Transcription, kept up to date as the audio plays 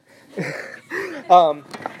No,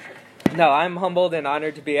 I'm humbled and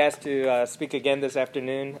honored to be asked to speak again this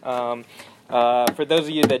afternoon. For those of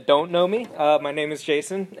you that don't know me, my name is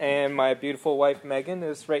Jason, and my beautiful wife, Megan,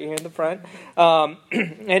 is right here in the front.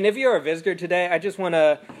 And if you're a visitor today, I just want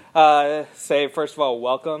to say, first of all,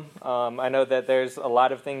 welcome. I know that there's a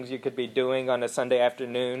lot of things you could be doing on a Sunday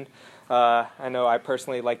afternoon. I know I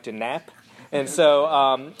personally like to nap, and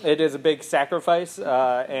so it is a big sacrifice,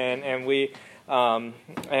 and we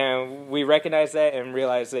recognize that and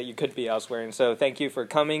realize that you could be elsewhere. And so thank you for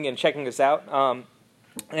coming and checking us out.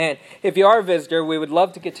 And if you are a visitor, we would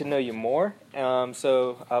love to get to know you more.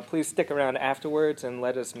 So please stick around afterwards and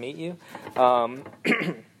let us meet you.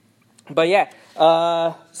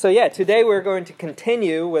 Today we're going to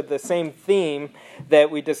continue with the same theme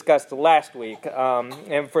that we discussed last week.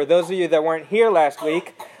 And for those of you that weren't here last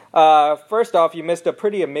week, first off, you missed a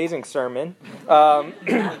pretty amazing sermon.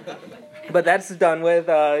 But that's done with.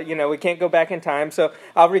 We can't go back in time, so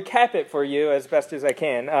I'll recap it for you as best as I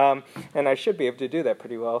can. And I should be able to do that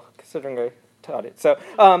pretty well, considering I taught it. So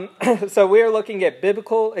we are looking at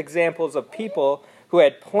biblical examples of people who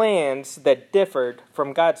had plans that differed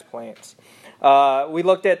from God's plans. We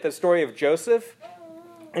looked at the story of Joseph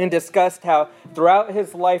and discussed how throughout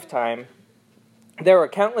his lifetime, there were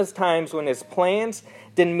countless times when his plans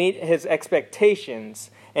didn't meet his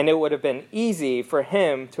expectations, and it would have been easy for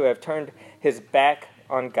him to have turned his back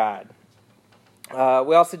on God.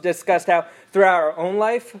 We also discussed how throughout our own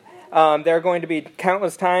life, there are going to be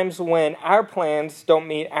countless times when our plans don't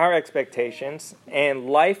meet our expectations, and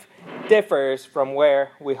life differs from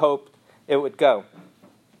where we hoped it would go.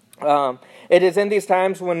 It is in these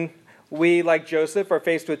times when we, like Joseph, are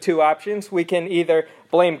faced with two options. We can either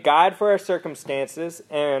blame God for our circumstances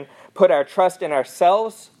and put our trust in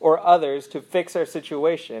ourselves or others to fix our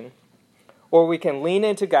situation, or we can lean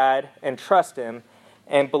into God and trust Him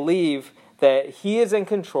and believe that He is in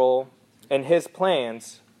control and His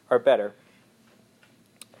plans are better.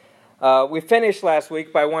 We finished last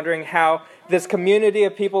week by wondering how this community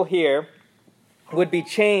of people here would be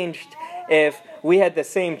changed if we had the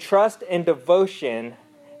same trust and devotion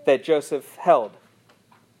that Joseph held.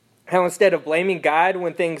 How instead of blaming God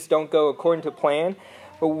when things don't go according to plan,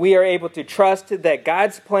 we are able to trust that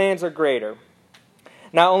God's plans are greater.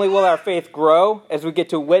 Not only will our faith grow as we get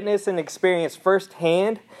to witness and experience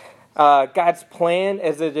firsthand God's plan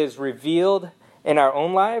as it is revealed in our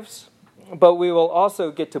own lives, but we will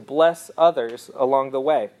also get to bless others along the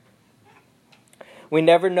way. We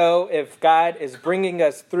never know if God is bringing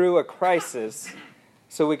us through a crisis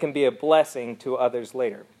so we can be a blessing to others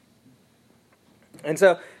later. And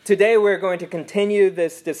so today we're going to continue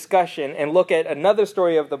this discussion and look at another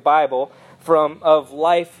story of the Bible of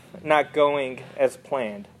life not going as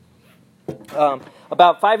planned.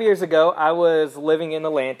 About 5 years ago, I was living in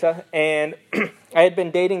Atlanta, and I had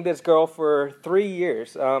been dating this girl for 3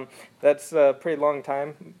 years. That's a pretty long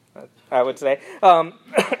time, I would say.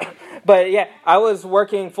 But yeah, I was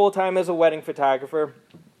working full-time as a wedding photographer,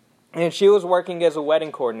 and she was working as a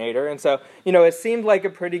wedding coordinator. And so, it seemed like a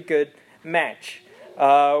pretty good match.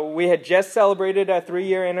 We had just celebrated our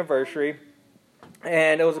 3-year anniversary,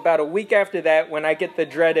 and it was about a week after that when I get the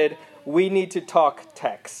dreaded "we need to talk"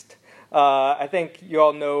 text. I think you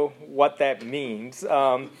all know what that means.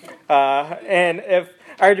 And if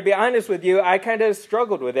I were to be honest with you, I kind of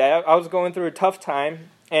struggled with it. I was going through a tough time,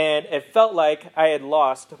 and it felt like I had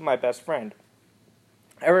lost my best friend.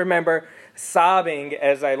 I remember sobbing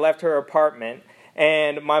as I left her apartment,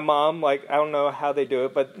 and my mom, I don't know how they do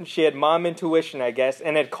it, but she had mom intuition, I guess,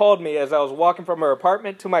 and had called me as I was walking from her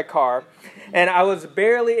apartment to my car, and I was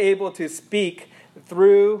barely able to speak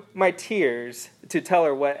through my tears to tell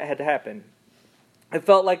her what had happened. It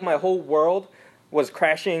felt like my whole world was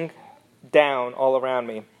crashing down all around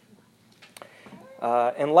me.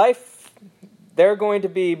 In life, there are going to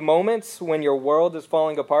be moments when your world is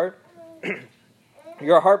falling apart,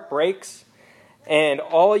 your heart breaks, and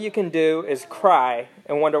all you can do is cry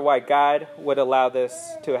and wonder why God would allow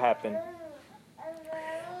this to happen.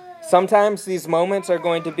 Sometimes these moments are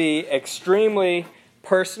going to be extremely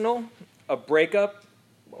personal, a breakup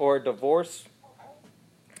or a divorce,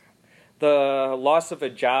 the loss of a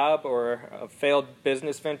job or a failed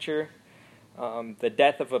business venture, the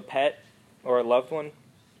death of a pet or a loved one.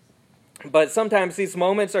 But sometimes these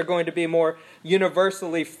moments are going to be more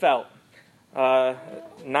universally felt.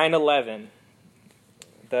 9/11.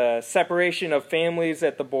 The separation of families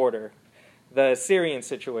at the border, the Syrian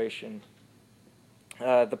situation,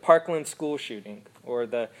 the Parkland school shooting, or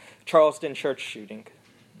the Charleston church shooting.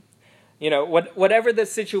 Whatever the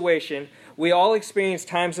situation, we all experience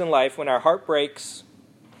times in life when our heart breaks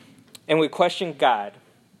and we question God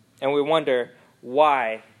and we wonder,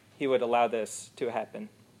 why he would allow this to happen.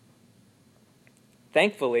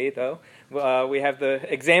 Thankfully, though, we have the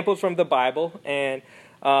examples from the Bible and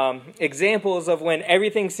examples of when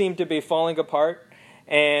everything seemed to be falling apart,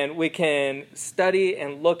 and we can study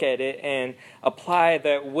and look at it and apply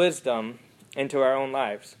that wisdom into our own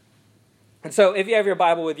lives. And so if you have your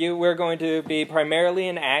Bible with you, we're going to be primarily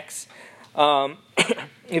in Acts.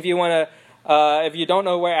 If you don't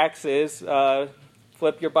know where Acts is,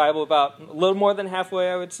 flip your Bible about a little more than halfway,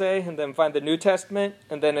 I would say, and then find the New Testament,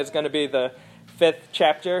 and then it's going to be the 5th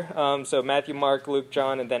chapter, so Matthew, Mark, Luke,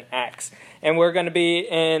 John, and then Acts. And we're going to be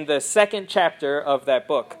in the 2nd chapter of that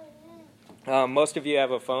book. Most of you have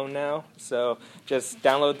a phone now, so just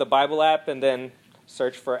download the Bible app and then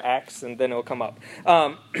search for Acts, and then it'll come up.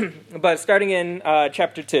 But starting in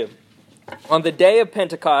chapter 2. On the day of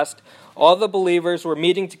Pentecost, all the believers were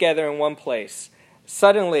meeting together in one place.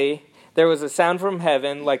 Suddenly, there was a sound from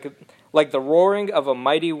heaven like the roaring of a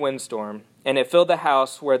mighty windstorm, and it filled the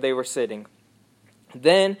house where they were sitting.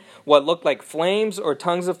 Then what looked like flames or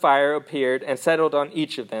tongues of fire appeared and settled on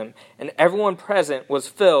each of them, and everyone present was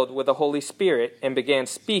filled with the Holy Spirit and began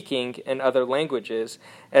speaking in other languages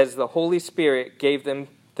as the Holy Spirit gave them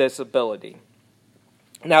this ability.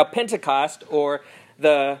 Now, Pentecost, or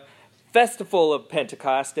the Festival of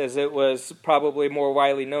Pentecost, as it was probably more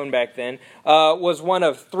widely known back then, was one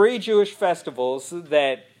of 3 Jewish festivals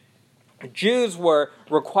that Jews were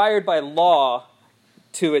required by law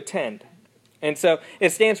to attend. And so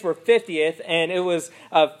it stands for 50th, and it was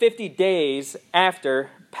 50 days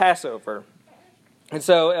after Passover. And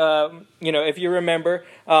so, if you remember,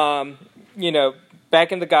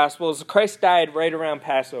 back in the Gospels, Christ died right around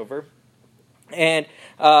Passover. And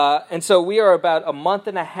so we are about a month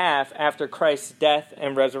and a half after Christ's death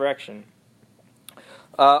and resurrection.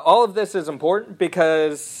 All of this is important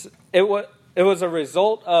because it was a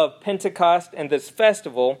result of Pentecost and this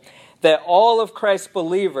festival that all of Christ's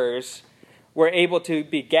believers were able to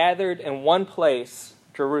be gathered in one place,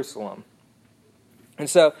 Jerusalem. And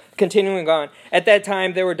so, continuing on, at that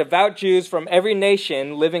time there were devout Jews from every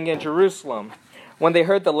nation living in Jerusalem. When they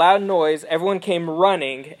heard the loud noise, everyone came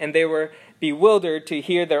running, and they were bewildered to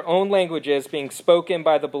hear their own languages being spoken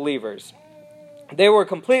by the believers. They were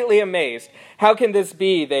completely amazed. "How can this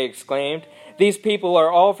be?" they exclaimed. "These people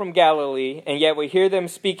are all from Galilee, and yet we hear them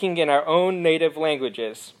speaking in our own native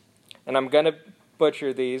languages." And I'm going to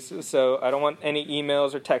butcher these, so I don't want any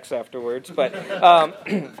emails or texts afterwards. But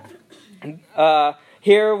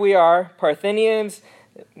here we are, Parthians,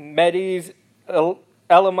 Medes,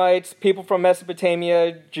 Elamites, people from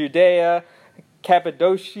Mesopotamia, Judea,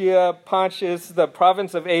 Cappadocia, Pontus, the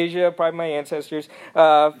province of Asia, probably my ancestors,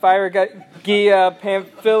 Phrygia,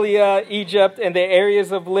 Pamphylia, Egypt, and the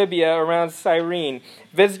areas of Libya around Cyrene,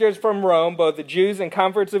 visitors from Rome, both the Jews and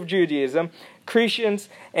converts of Judaism, Cretans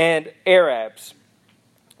and Arabs.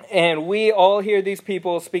 And we all hear these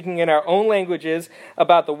people speaking in our own languages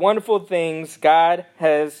about the wonderful things God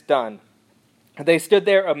has done. They stood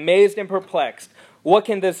there amazed and perplexed. "What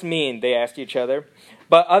can this mean?" they asked each other.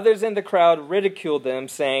 But others in the crowd ridiculed them,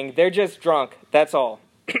 saying, "They're just drunk, that's all."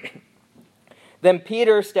 Then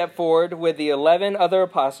Peter stepped forward with the 11 other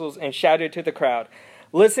apostles and shouted to the crowd,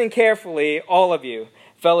 "Listen carefully, all of you,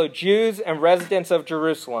 fellow Jews and residents of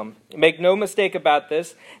Jerusalem. Make no mistake about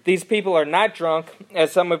this. These people are not drunk,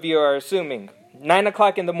 as some of you are assuming. 9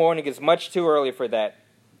 o'clock in the morning is much too early for that.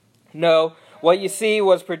 No, what you see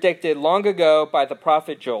was predicted long ago by the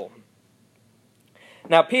prophet Joel."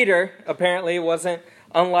 Now, Peter apparently wasn't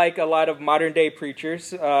unlike a lot of modern-day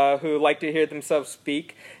preachers who like to hear themselves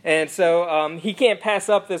speak. And so he can't pass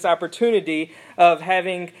up this opportunity of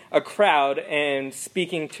having a crowd and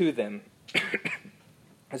speaking to them.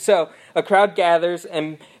 So a crowd gathers,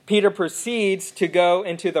 and Peter proceeds to go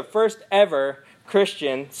into the first ever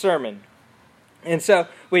Christian sermon. And so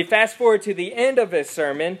we fast forward to the end of his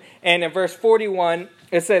sermon, and in verse 41,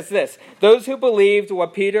 it says this: "Those who believed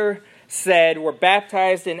what Peter said were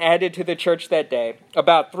baptized and added to the church that day,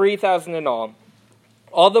 about 3,000 in all.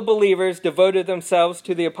 All the believers devoted themselves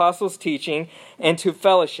to the apostles' teaching and to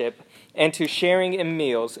fellowship and to sharing in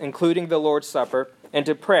meals, including the Lord's Supper, and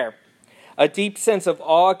to prayer. A deep sense of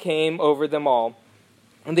awe came over them all.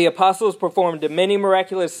 And the apostles performed many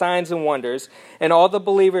miraculous signs and wonders, and all the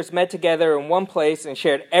believers met together in one place and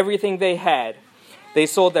shared everything they had. They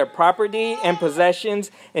sold their property and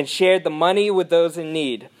possessions and shared the money with those in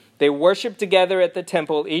need. They worshiped together at the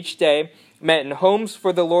temple each day, met in homes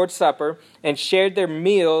for the Lord's Supper, and shared their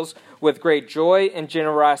meals with great joy and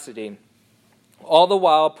generosity, all the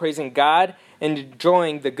while praising God and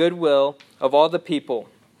enjoying the goodwill of all the people.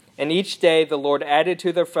 And each day the Lord added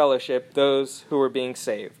to their fellowship those who were being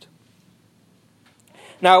saved."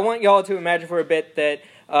 Now, I want y'all to imagine for a bit that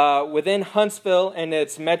within Huntsville and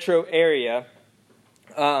its metro area,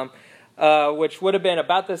 which would have been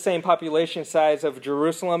about the same population size of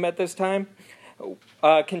Jerusalem at this time,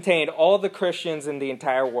 contained all the Christians in the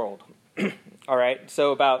entire world. All right,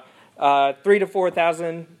 so about 3,000 to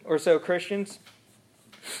 4,000 or so Christians.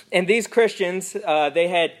 And these Christians, they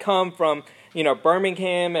had come from,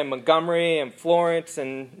 Birmingham and Montgomery and Florence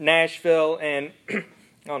and Nashville and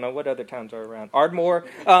I don't know what other towns are around. Ardmore.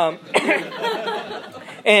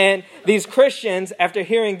 And these Christians, after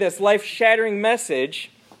hearing this life-shattering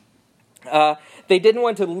message, they didn't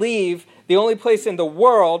want to leave the only place in the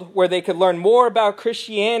world where they could learn more about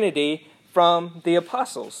Christianity from the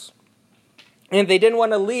apostles. And they didn't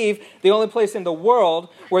want to leave the only place in the world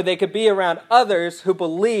where they could be around others who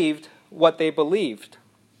believed what they believed.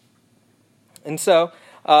 And so,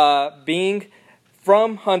 being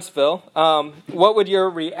from Huntsville, what would your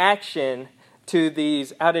reaction to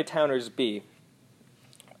these out-of-towners be?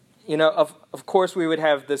 Of course we would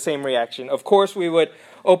have the same reaction. Of course we would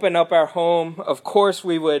open up our home. Of course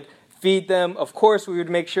we would feed them. Of course we would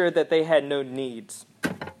make sure that they had no needs.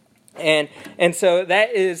 And so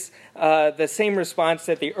that is the same response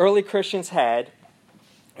that the early Christians had,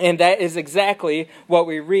 and that is exactly what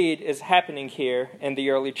we read is happening here in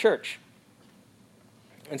the early church.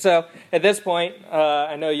 And so at this point,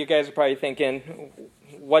 I know you guys are probably thinking,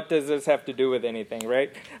 what does this have to do with anything,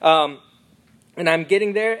 right? And I'm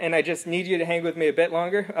getting there, and I just need you to hang with me a bit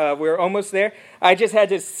longer. We're almost there. I just had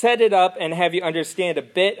to set it up and have you understand a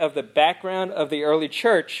bit of the background of the early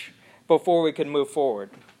church before we could move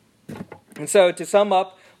forward. And so to sum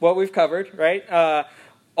up what we've covered, right,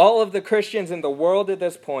 all of the Christians in the world at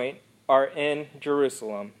this point are in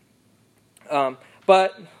Jerusalem.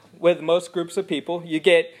 But with most groups of people, you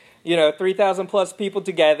get, 3,000 plus people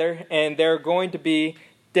together, and there are going to be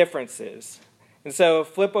differences. And so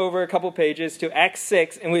flip over a couple pages to Acts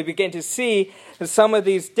 6, and we begin to see some of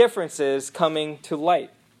these differences coming to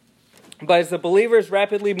light. But as the believers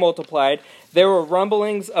rapidly multiplied, there were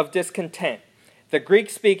rumblings of discontent. The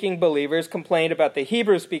Greek-speaking believers complained about the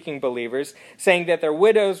Hebrew-speaking believers, saying that their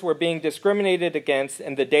widows were being discriminated against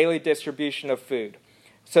in the daily distribution of food.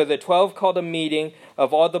 So the 12 called a meeting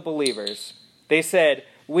of all the believers. They said,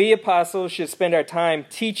 "We apostles should spend our time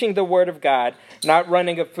teaching the word of God, not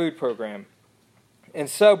running a food program. And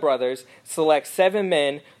so, brothers, select 7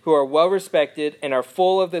 men who are well-respected and are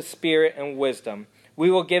full of the Spirit and wisdom. We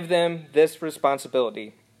will give them this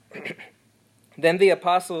responsibility. Then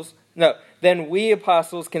we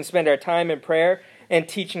apostles can spend our time in prayer and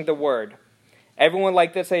teaching the word." Everyone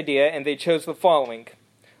liked this idea, and they chose the following.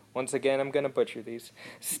 Once again, I'm going to butcher these.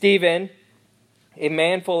 Stephen, a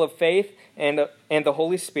man full of faith and the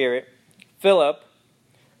Holy Spirit. Philip,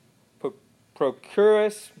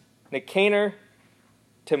 Prochorus, Nicanor,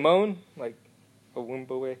 Timon, like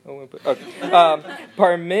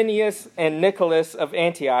Parmenius, and Nicholas of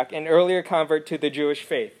Antioch, an earlier convert to the Jewish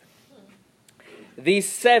faith. These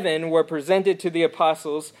 7 were presented to the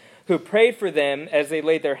apostles, who prayed for them as they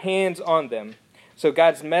laid their hands on them. So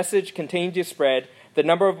God's message continued to spread. The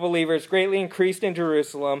number of believers greatly increased in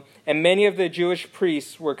Jerusalem, and many of the Jewish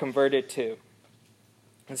priests were converted too.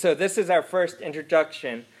 And so this is our first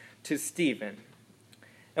introduction to Stephen.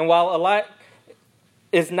 And while a lot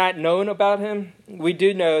is not known about him, we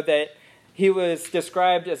do know that he was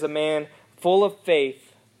described as a man full of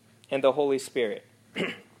faith and the Holy Spirit.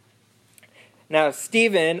 Now,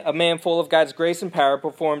 Stephen, a man full of God's grace and power,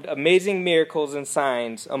 performed amazing miracles and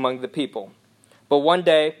signs among the people. But one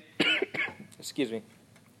day,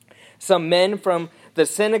 some men from the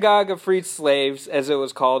synagogue of freed slaves, as it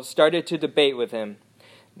was called, started to debate with him.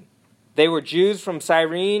 They were Jews from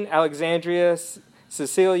Cyrene, Alexandria,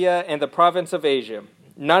 Cilicia, and the province of Asia.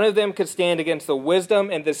 None of them could stand against the wisdom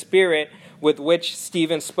and the spirit with which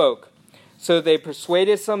Stephen spoke. So they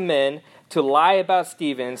persuaded some men to lie about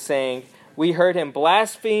Stephen, saying, "We heard him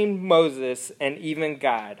blaspheme Moses and even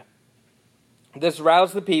God." This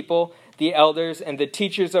roused the people, the elders, and the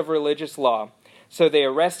teachers of religious law. So they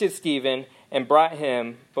arrested Stephen and brought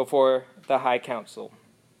him before the high council.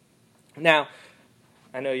 Now,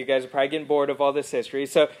 I know you guys are probably getting bored of all this history.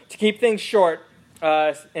 So to keep things short,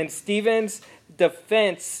 in Stephen's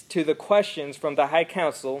defense to the questions from the high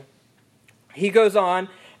council, he goes on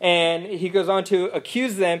to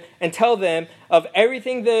accuse them and tell them of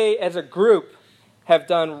everything they, as a group, have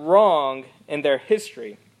done wrong in their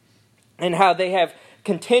history, and how they have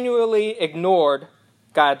continually ignored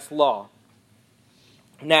God's law.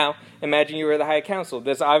 Now, imagine you were the high council.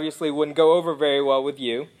 This obviously wouldn't go over very well with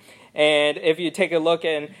you. And if you take a look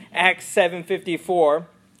in Acts 7:54,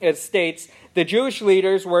 it states, the Jewish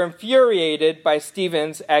leaders were infuriated by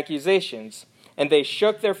Stephen's accusations, and they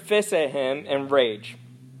shook their fists at him in rage.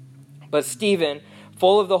 But Stephen,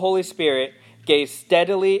 full of the Holy Spirit, gazed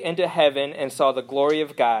steadily into heaven and saw the glory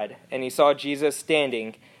of God, and he saw Jesus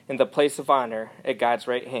standing in the place of honor at God's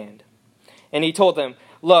right hand. And he told them,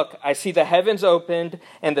 "Look, I see the heavens opened,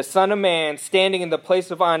 and the Son of Man standing in the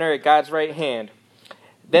place of honor at God's right hand."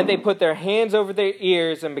 Then they put their hands over their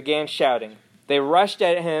ears and began shouting. They rushed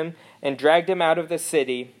at him and dragged him out of the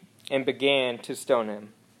city and began to stone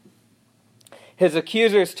him. His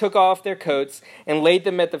accusers took off their coats and laid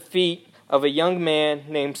them at the feet of a young man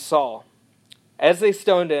named Saul. As they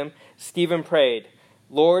stoned him, Stephen prayed,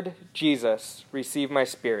 "Lord Jesus, receive my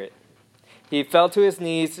spirit." He fell to his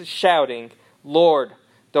knees, shouting, "Lord,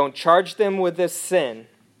 don't charge them with this sin."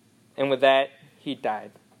 And with that, he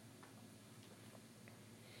died.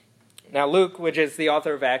 Now Luke, which is the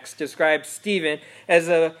author of Acts, describes Stephen as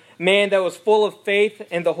a man that was full of faith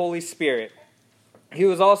and the Holy Spirit. He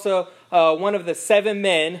was also one of the 7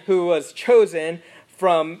 men who was chosen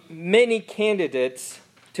from many candidates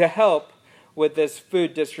to help with this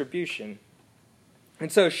food distribution.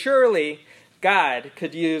 And so surely God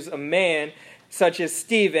could use a man such as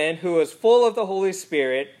Stephen, who was full of the Holy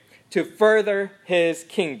Spirit, to further his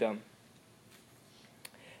kingdom.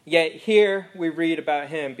 Yet here we read about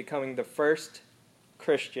him becoming the first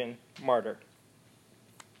Christian martyr.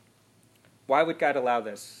 Why would God allow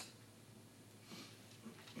this?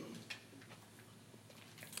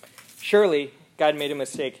 Surely God made a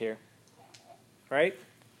mistake here, right?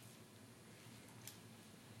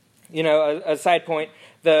 You know, a side point,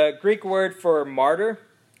 the Greek word for martyr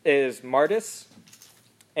is martys,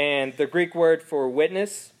 and the Greek word for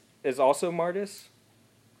witness is also martys.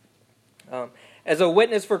 As a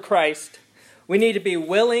witness for Christ, we need to be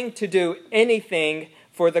willing to do anything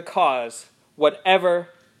for the cause, whatever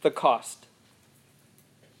the cost.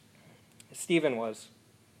 Stephen was.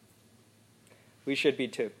 We should be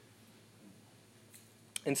too.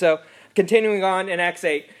 And so, continuing on in Acts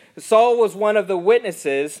 8, Saul was one of the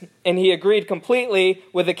witnesses, and he agreed completely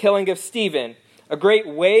with the killing of Stephen. A great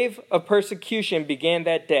wave of persecution began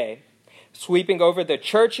that day, sweeping over the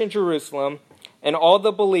church in Jerusalem, and all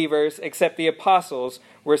the believers, except the apostles,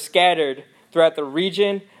 were scattered throughout the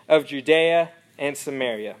region of Judea and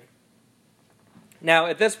Samaria. Now,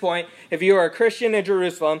 at this point, if you are a Christian in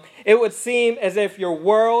Jerusalem, it would seem as if your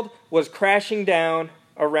world was crashing down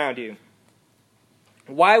around you.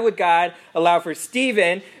 Why would God allow for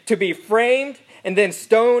Stephen to be framed and then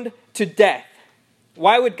stoned to death?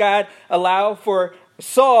 Why would God allow for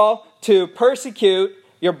Saul to persecute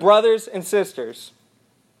your brothers and sisters?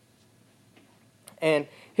 And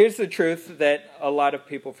here's the truth that a lot of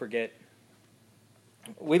people forget.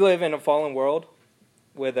 We live in a fallen world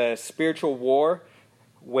with a spiritual war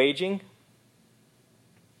waging.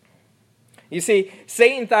 You see,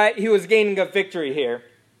 Satan thought he was gaining a victory here.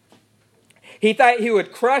 He thought he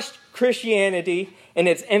would crush Christianity in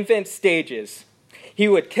its infant stages. He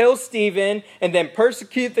would kill Stephen and then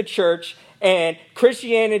persecute the church, and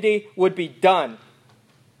Christianity would be done.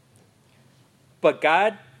 But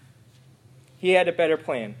God, he had a better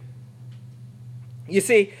plan. You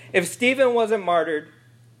see, if Stephen wasn't martyred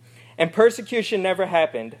and persecution never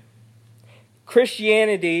happened,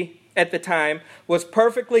 Christianity at the time was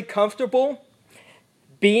perfectly comfortable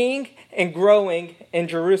being and growing in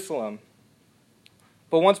Jerusalem.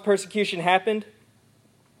 But once persecution happened,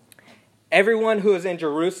 everyone who was in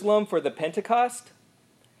Jerusalem for the Pentecost,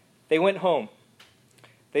 they went home.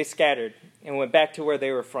 They scattered and went back to where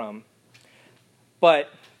they were from. But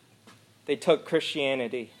they took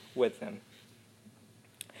Christianity with them.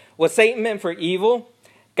 What Satan meant for evil,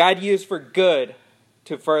 God used for good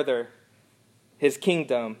to further his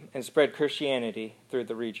kingdom and spread Christianity through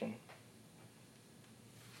the region.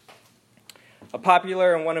 A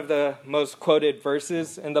popular and one of the most quoted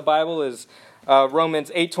verses in the Bible is Romans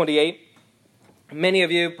 8:28. Many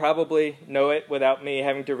of you probably know it without me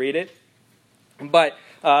having to read it, but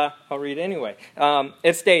I'll read it anyway.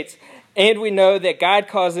 It states, "And we know that God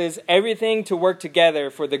causes everything to work together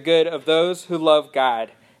for the good of those who love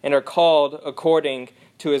God and are called according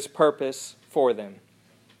to his purpose for them."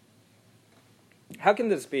 How can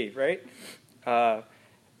this be, right?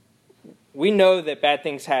 We know that bad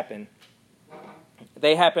things happen.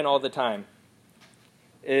 They happen all the time.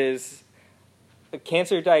 Is a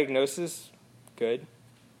cancer diagnosis good?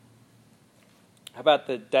 How about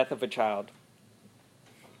the death of a child?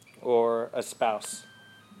 Or a spouse?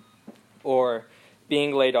 Or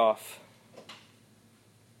being laid off?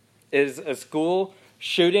 Is a school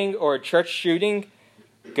shooting or a church shooting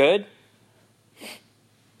good?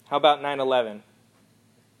 How about 9/11?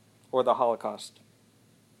 or the Holocaust?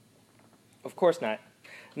 Of course not.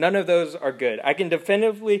 None of those are good. I can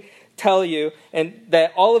definitively tell you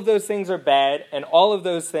that all of those things are bad, and all of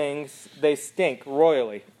those things, they stink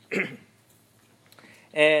royally.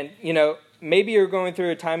 And, maybe you're going through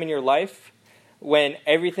a time in your life when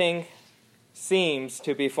everything seems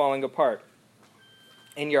to be falling apart,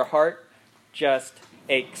 and your heart just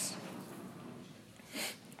aches.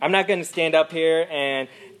 I'm not going to stand up here and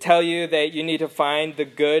tell you that you need to find the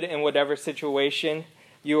good in whatever situation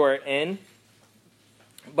you are in.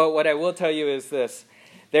 But what I will tell you is this.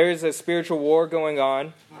 There is a spiritual war going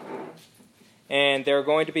on, and there are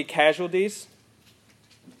going to be casualties.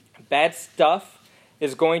 Bad stuff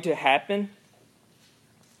is going to happen,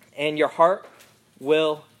 and your heart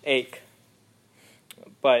will ache.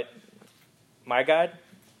 But my God,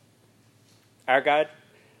 our God,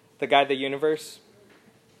 the God of the universe,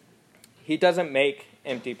 He doesn't make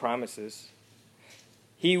empty promises.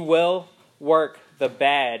 He will work the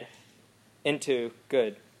bad into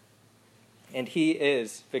good. And He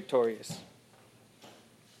is victorious.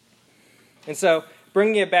 And so,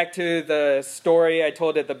 bringing it back to the story I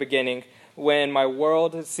told at the beginning, when my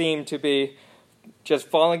world seemed to be just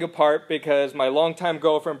falling apart because my longtime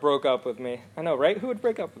girlfriend broke up with me. I know, right? Who would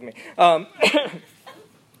break up with me?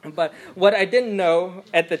 But what I didn't know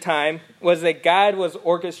at the time was that God was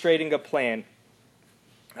orchestrating a plan.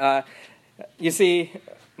 You see,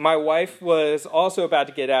 my wife was also about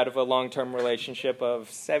to get out of a long-term relationship of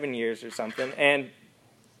 7 years or something. And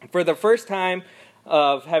for the first time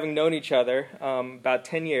of having known each other, about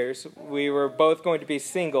 10 years, we were both going to be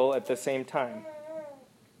single at the same time,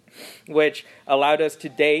 which allowed us to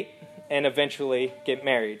date and eventually get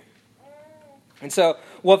married. And so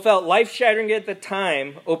what felt life-shattering at the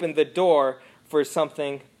time opened the door for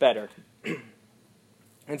something better.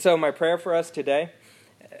 And so my prayer for us today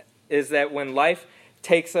is that when life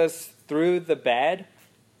takes us through the bad,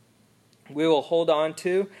 we will hold on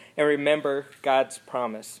to and remember God's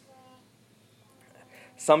promise.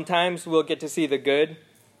 Sometimes we'll get to see the good,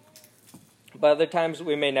 but other times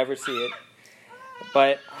we may never see it.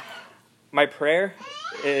 But my prayer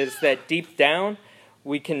is that deep down,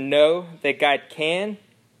 we can know that God can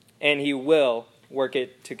and He will work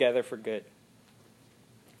it together for good.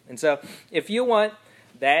 And so, if you want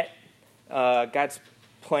that, God's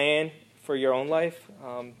plan for your own life,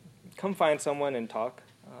 come find someone and talk.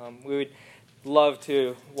 We would love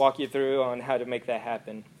to walk you through on how to make that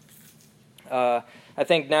happen. I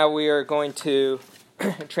think now we are going to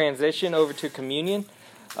transition over to communion.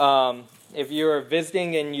 If you're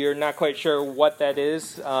visiting and you're not quite sure what that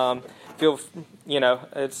is,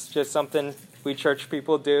 it's just something we church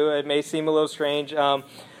people do. It may seem a little strange. Feel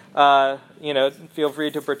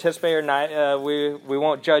free to participate or not. We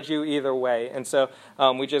won't judge you either way. And so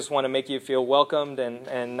we just want to make you feel welcomed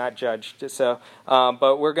and not judged. So,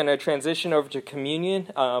 but we're going to transition over to communion.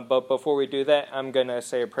 But before we do that, I'm going to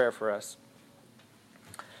say a prayer for us.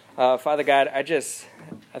 Father God, I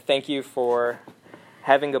thank you for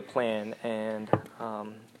having a plan, and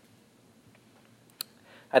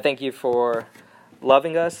I thank you for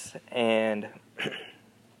loving us and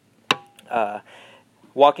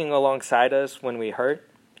walking alongside us when we hurt,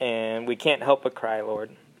 and we can't help but cry,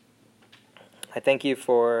 Lord. I thank you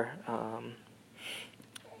for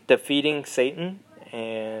defeating Satan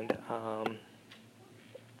and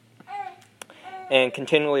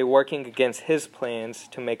continually working against his plans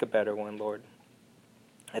to make a better one, Lord.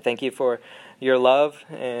 I thank you for your love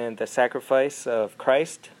and the sacrifice of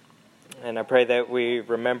Christ, and I pray that we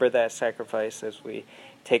remember that sacrifice as we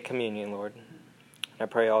take communion, Lord. I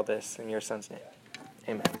pray all this in your Son's name.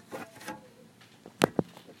 Amen.